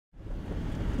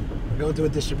We're going to a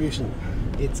distribution.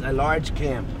 It's a large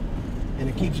camp, and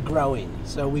it keeps growing.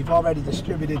 So we've already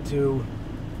distributed to,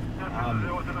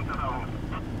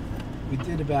 we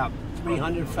did about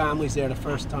 300 families there the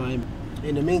first time.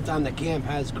 In the meantime, the camp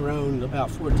has grown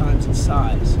about 4 times its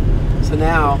size. So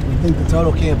now we think the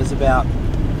total camp is about,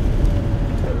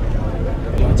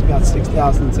 it's about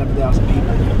 6,000, 7,000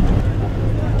 people.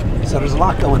 So there's a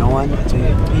lot going on to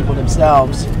the people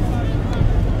themselves.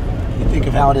 You think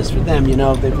of how it is for them, you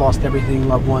know, they've lost everything,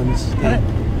 loved ones.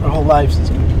 Their whole lives is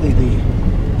completely,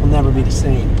 will never be the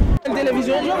same.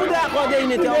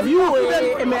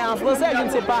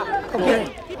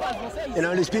 You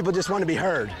know, these people just want to be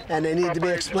heard, and they need to be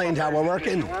explained how we're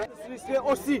working.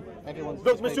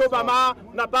 Donc, Monsieur Obama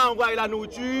n'a pas envoyé la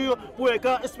nourriture pour un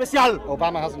camp spécial.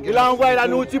 Il a envoyé la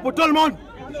nourriture pour tout le monde.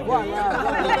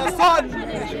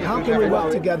 How can we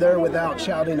work together without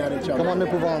shouting at each other? Comment nous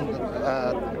pouvons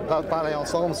parler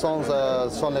ensemble sans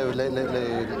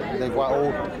les voix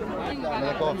hautes?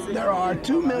 There are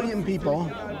 2 million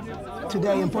people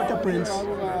today in Port-au-Prince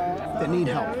that need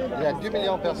help. Il y a 2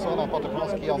 millions de personnes en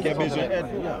Port-au-Prince qui ont besoin d'aide.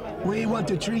 We want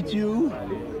to treat you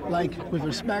like with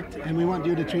respect, and we want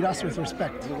you to treat us with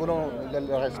respect. Nous voulons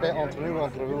le respect entre nous,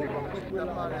 entre vous.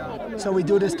 So we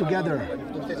do this together.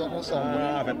 Nous faisons ensemble.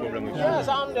 Yes,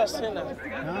 I'm the sinner.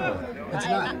 No, it's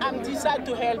not. I'm decided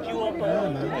to help you open.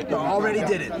 He already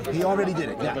did it. He already did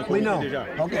it. Yeah, we know.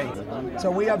 Okay.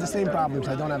 So we have the same problems.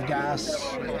 I don't have gas.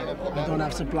 I don't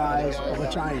have supplies. But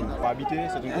we're trying.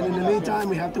 And in the meantime,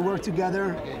 we have to work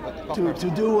together to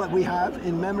do what we have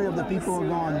in memory of the people who are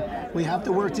gone. We have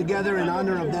to work together in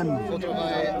honor of them.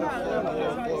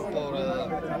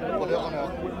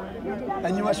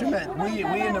 And you must remember, we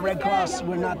in the Red Cross,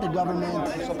 we're not the government,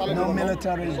 no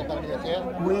military.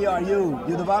 We are you.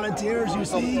 You're the volunteers, you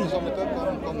see? It's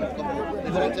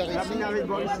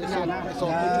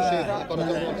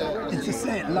the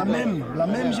same, la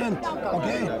même gente,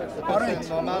 okay? All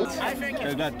right. All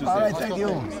right, thank you.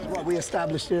 What we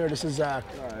established here, this is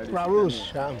Croix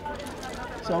Rouge.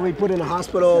 So we put in a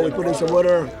hospital, we put in some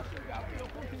water.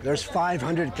 There's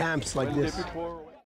 500 camps like this.